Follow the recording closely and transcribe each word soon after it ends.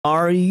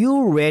Are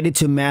you ready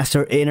to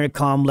master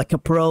Intercom like a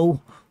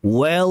pro?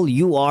 Well,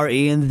 you are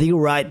in the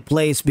right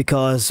place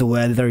because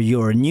whether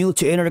you're new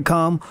to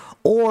Intercom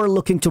or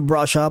looking to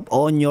brush up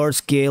on your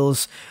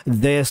skills,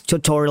 this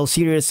tutorial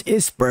series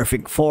is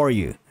perfect for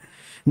you.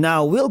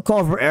 Now, we'll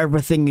cover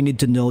everything you need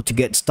to know to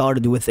get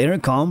started with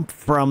Intercom,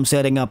 from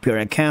setting up your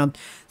account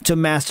to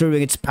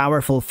mastering its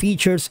powerful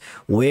features.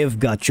 We've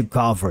got you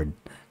covered.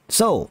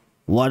 So,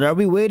 what are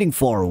we waiting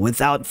for?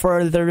 Without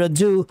further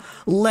ado,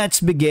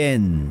 let's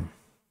begin.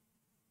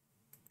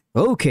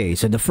 Okay,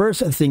 so the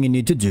first thing you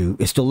need to do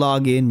is to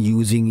log in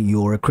using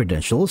your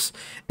credentials.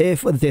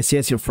 If this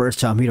is your first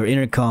time here at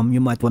Intercom,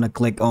 you might want to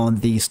click on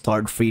the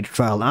Start Free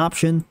Trial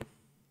option.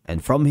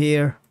 And from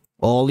here,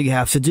 all you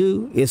have to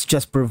do is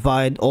just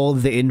provide all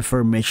the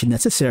information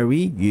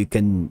necessary. You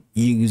can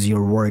use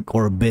your work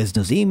or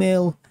business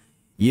email.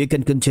 You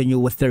can continue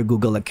with their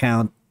Google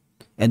account.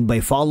 And by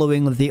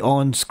following the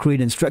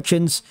on-screen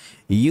instructions,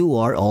 you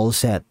are all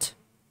set.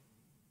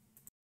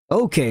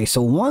 Okay,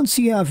 so once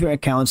you have your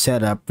account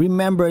set up,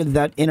 remember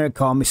that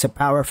Intercom is a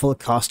powerful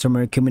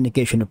customer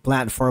communication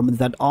platform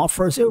that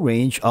offers a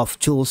range of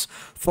tools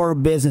for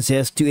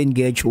businesses to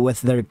engage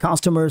with their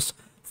customers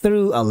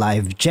through a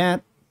live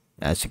chat,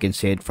 as you can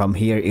see it from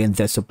here in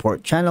the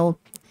support channel,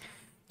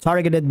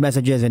 targeted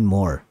messages, and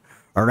more.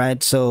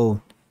 Alright,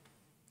 so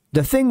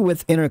the thing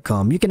with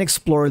Intercom, you can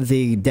explore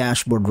the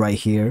dashboard right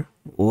here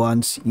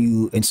once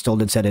you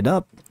installed and set it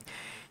up.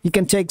 You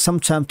can take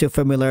some time to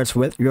familiarize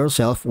with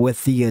yourself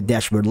with the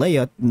dashboard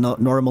layout.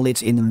 Normally,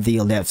 it's in the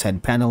left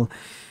side panel.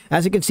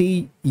 As you can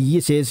see,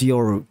 this is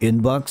your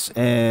inbox,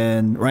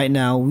 and right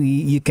now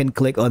you can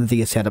click on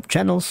the setup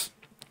channels.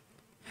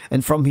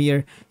 And from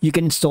here, you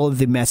can install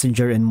the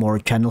messenger and more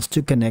channels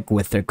to connect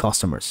with their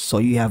customers. So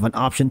you have an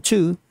option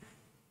to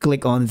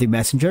click on the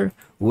messenger.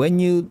 When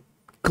you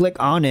click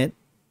on it,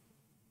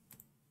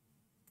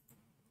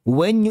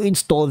 when you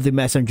install the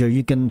messenger,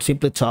 you can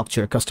simply talk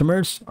to your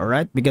customers, all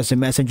right? Because the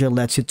messenger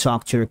lets you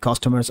talk to your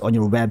customers on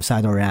your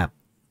website or app,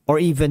 or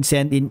even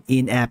send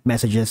in-app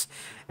messages,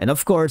 and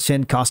of course,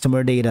 send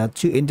customer data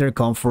to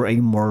Intercom for a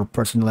more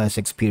personalized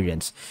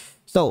experience.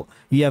 So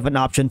you have an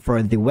option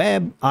for the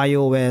web,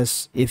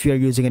 iOS. If you're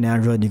using an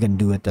Android, you can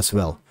do it as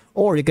well.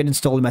 Or you can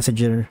install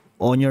Messenger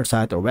on your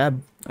site or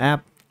web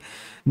app.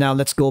 Now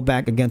let's go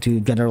back again to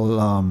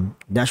general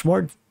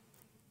dashboard.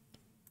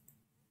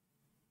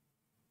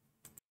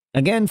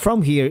 Again,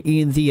 from here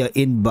in the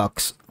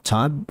inbox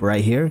tab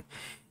right here,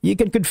 you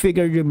can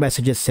configure your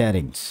messages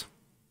settings.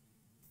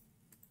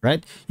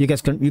 Right? You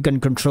can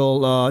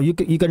control. You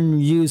can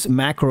use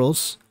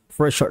macros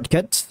for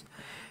shortcuts,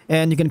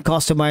 and you can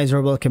customize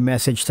your welcome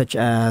message, such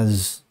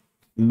as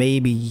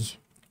maybe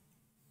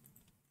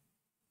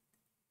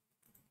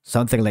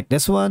something like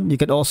this one. You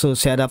can also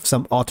set up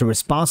some auto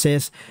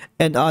responses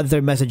and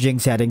other messaging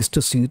settings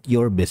to suit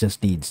your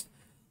business needs.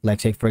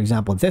 Like, say for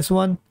example, this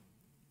one.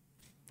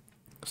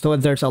 So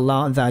there's a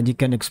lot that you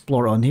can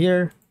explore on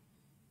here.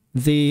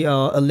 The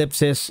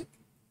ellipsis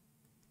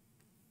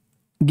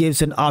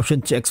gives an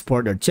option to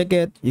export your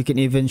ticket. You can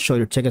even show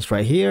your tickets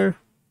right here.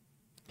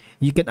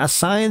 You can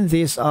assign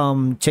this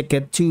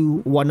ticket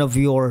to one of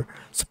your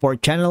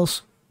support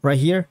channels right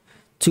here,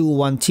 to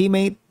one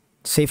teammate.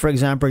 Say for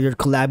example, you're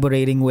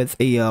collaborating with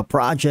a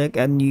project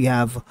and you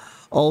have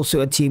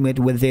also a teammate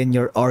within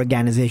your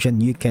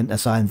organization you can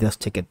assign this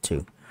ticket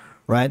to,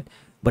 right?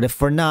 But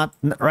if we're not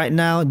right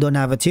now, don't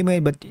have a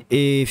teammate, but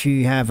if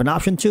you have an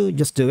option to,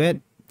 just do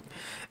it.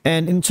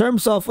 And in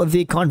terms of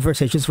the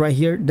conversations right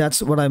here,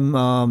 that's what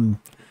I'm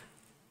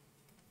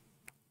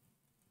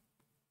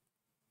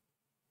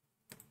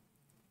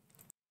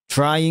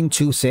trying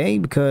to say,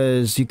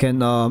 because you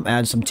can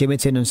add some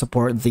teammates in and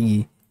support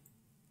the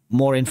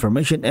more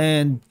information.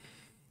 And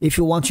if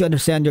you want to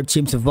understand your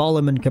team's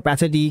volume and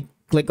capacity,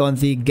 click on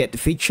the get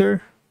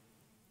feature.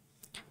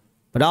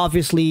 But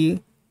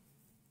obviously,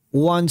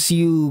 once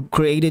you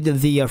created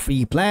the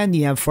free plan,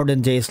 you have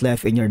 14 days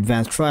left in your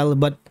advanced trial.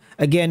 But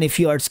again, if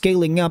you are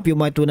scaling up, you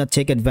might want to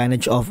take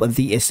advantage of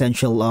the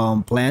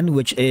essential plan,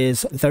 which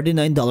is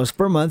 $39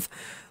 per month.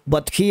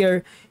 But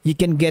here, you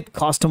can get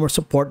customer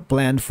support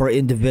plan for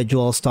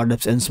individual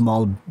startups and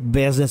small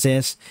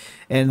businesses.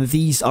 And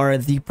these are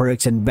the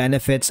perks and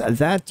benefits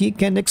that you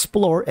can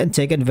explore and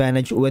take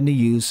advantage when you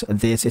use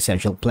this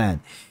essential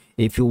plan.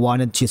 If you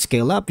wanted to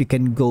scale up, you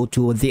can go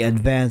to the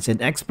advanced and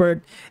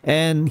expert,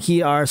 and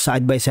here are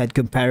side-by-side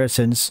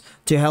comparisons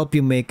to help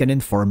you make an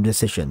informed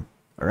decision.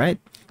 All right,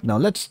 now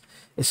let's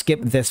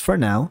skip this for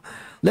now.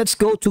 Let's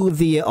go to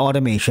the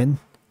automation,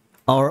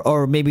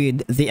 or maybe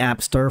the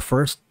App Store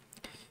first,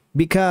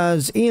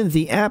 because in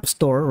the App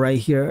Store right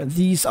here,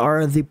 these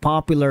are the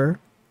popular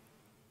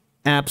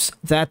apps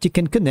that you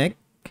can connect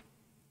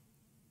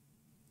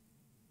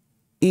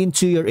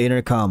into your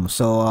Intercom.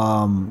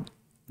 So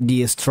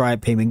the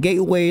Stripe Payment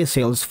Gateway,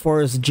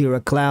 Salesforce,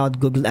 Jira Cloud,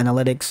 Google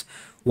Analytics,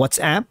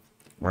 WhatsApp.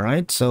 All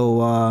right,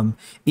 so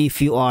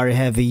if you are a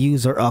heavy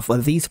user of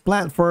these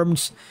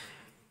platforms,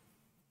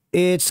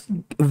 it's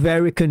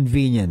very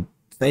convenient,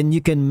 and you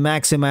can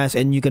maximize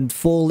and you can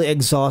fully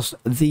exhaust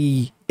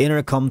the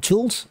Intercom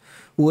tools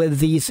with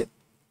these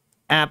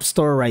app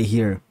store right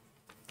here.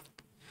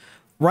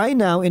 Right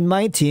now in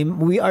my team,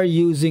 we are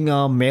using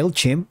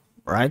MailChimp,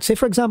 right? Say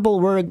for example,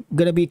 we're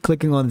gonna be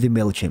clicking on the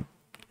MailChimp.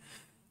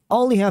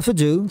 All you have to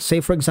do,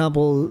 say for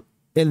example,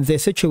 in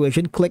this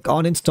situation, click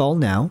on install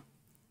now.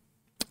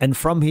 And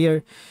from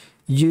here,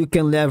 you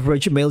can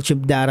leverage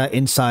MailChimp data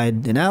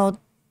inside and out.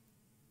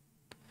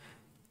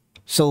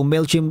 So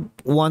MailChimp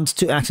wants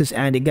to access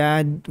any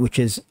guide, which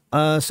is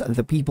us,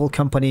 the people,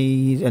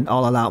 companies, and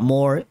all a lot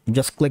more.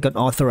 Just click on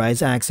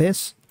authorize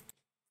access.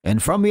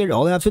 And from here,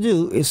 all you have to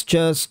do is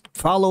just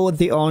follow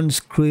the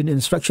on-screen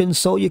instructions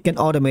so you can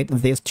automate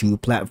this to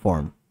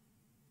platform.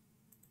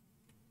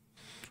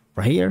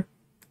 Right here.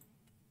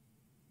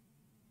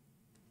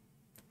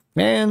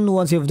 And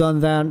once you've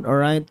done that, all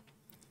right,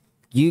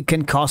 you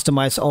can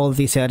customize all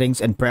the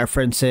settings and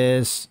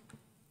preferences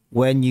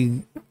when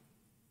you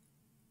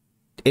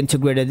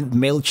integrated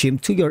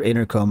MailChimp to your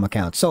Intercom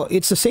account. So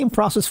it's the same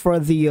process for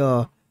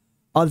the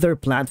other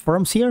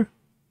platforms here.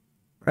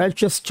 Right,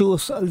 just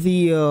choose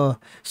the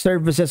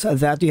services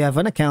that you have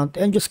an account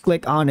and just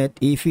click on it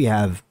if you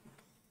have.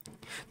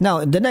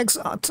 Now, the next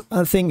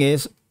thing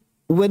is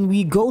when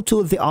we go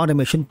to the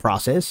automation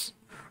process,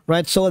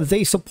 right? So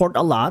they support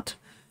a lot,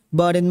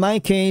 but in my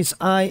case,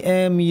 I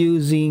am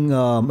using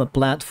a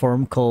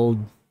platform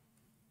called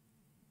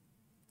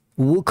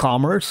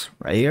WooCommerce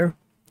right here.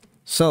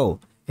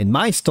 So in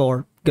my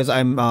store, because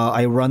I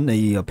run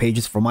the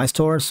pages for my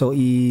store. So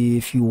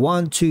if you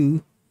want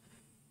to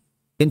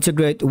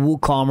integrate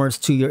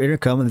WooCommerce to your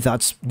Intercom,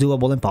 that's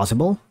doable and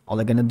possible. All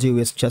I'm gonna do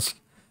is just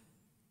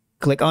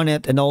click on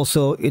it, and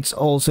also it's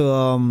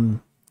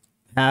also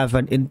have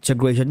an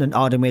integration and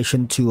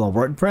automation to a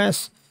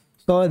WordPress.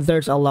 So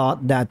there's a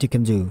lot that you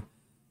can do.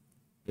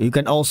 You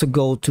can also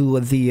go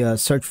to the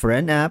search for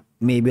an app.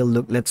 Maybe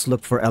let's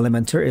look for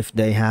Elementor if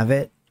they have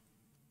it.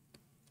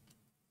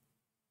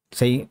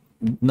 Say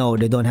no,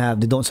 they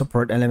don't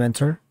support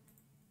Elementor.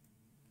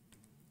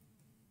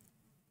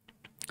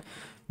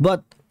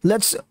 But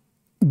let's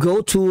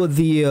go to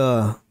the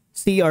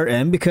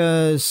CRM,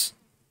 because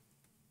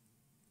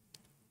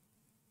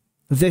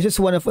this is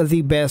one of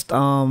the best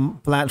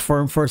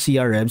platform for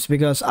CRMs,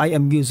 because I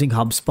am using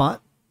HubSpot.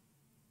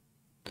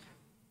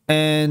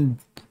 And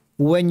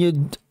when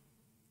you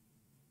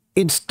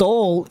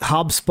install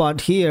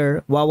HubSpot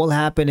here, what will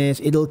happen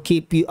is it'll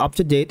keep you up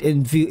to date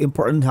and view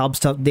important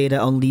HubSpot data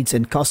on leads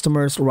and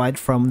customers right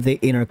from the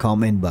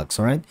Intercom inbox.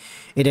 All right,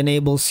 it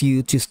enables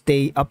you to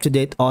stay up to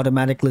date,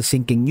 automatically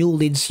syncing new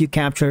leads you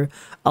capture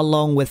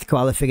along with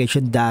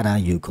qualification data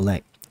you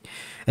collect.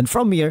 And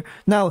from here,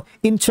 now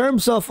in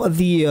terms of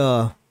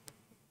the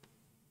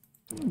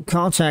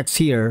contacts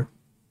here,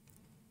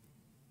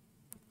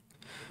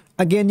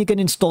 again, you can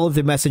install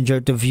the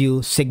Messenger to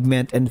view,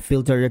 segment, and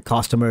filter your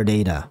customer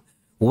data.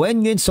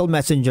 When you install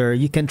Messenger,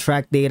 you can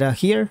track data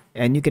here,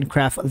 and you can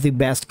craft the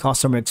best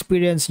customer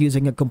experience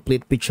using a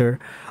complete picture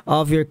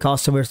of your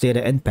customers'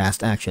 data and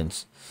past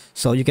actions.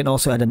 So you can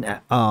also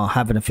add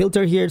have a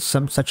filter here,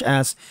 such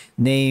as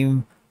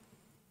name,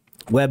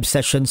 web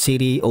session,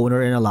 city,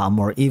 owner, and a lot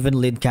more,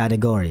 even lead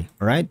category.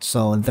 All right,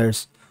 so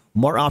there's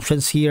more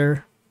options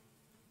here,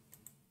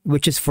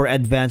 which is for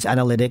advanced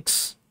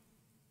analytics.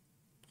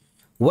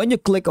 When you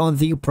click on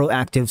the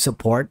proactive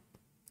support,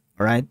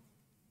 all right,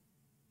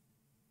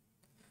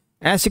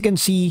 as you can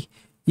see,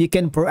 you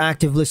can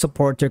proactively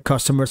support your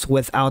customers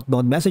with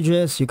outbound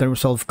messages. You can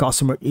resolve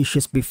customer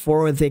issues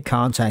before they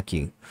contact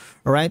you.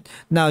 All right,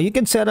 now you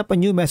can set up a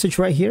new message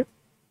right here.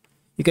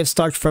 You can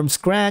start from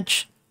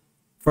scratch,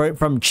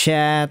 from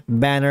chat,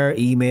 banner,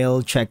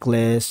 email,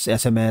 checklist,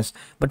 SMS.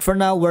 But for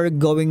now, we're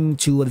going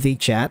to the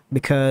chat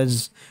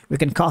because we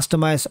can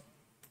customize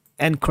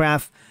and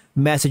craft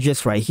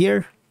messages right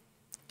here.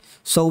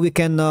 So we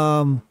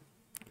can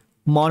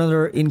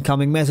monitor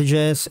incoming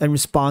messages and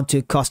respond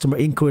to customer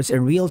inquiries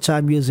in real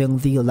time using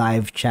the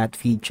live chat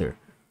feature.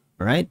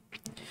 All right.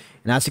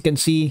 And as you can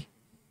see,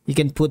 you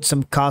can put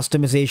some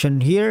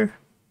customization here.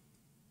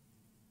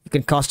 You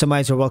can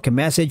customize your welcome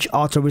message,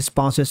 auto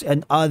responses,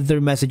 and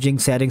other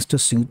messaging settings to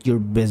suit your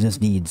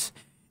business needs.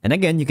 And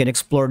again, you can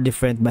explore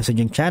different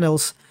messaging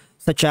channels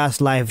such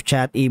as live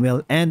chat,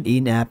 email, and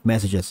in-app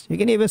messages. You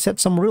can even set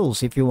some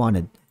rules if you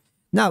wanted.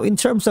 Now, in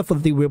terms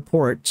of the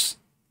reports,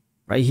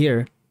 right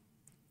here,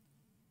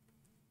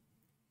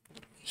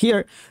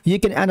 you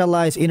can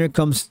analyze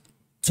Intercom's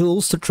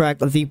tools to track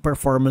the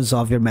performance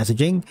of your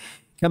messaging,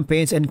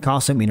 campaigns, and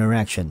custom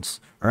interactions.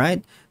 All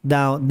right.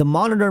 Now, the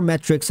monitor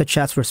metrics such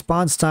as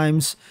response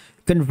times,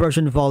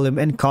 conversion volume,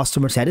 and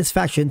customer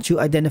satisfaction to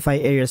identify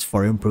areas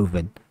for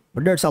improvement.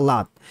 But there's a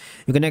lot.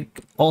 You can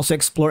also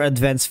explore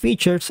advanced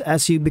features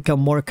as you become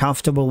more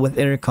comfortable with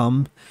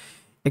Intercom.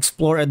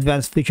 Explore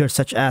advanced features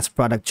such as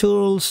product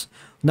tools,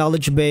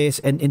 knowledge base,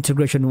 and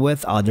integration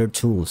with other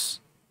tools.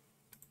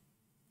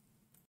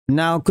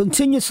 Now,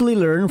 continuously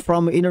learn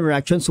from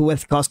interactions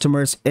with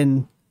customers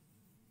in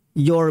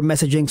your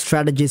messaging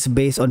strategies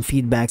based on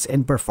feedbacks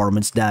and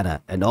performance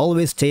data, and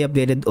always stay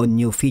updated on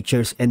new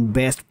features and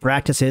best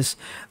practices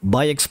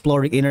by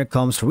exploring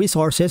Intercom's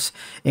resources,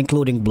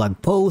 including blog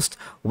posts,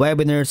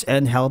 webinars,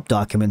 and help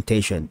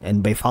documentation.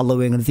 And by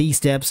following these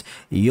steps,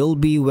 you'll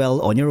be well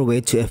on your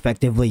way to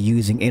effectively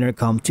using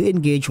Intercom to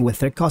engage with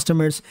their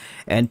customers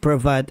and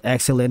provide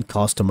excellent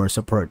customer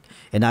support.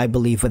 And I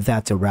believe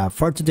that's a wrap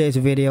for today's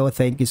video.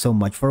 Thank you so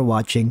much for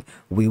watching.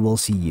 We will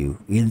see you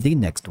in the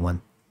next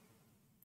one.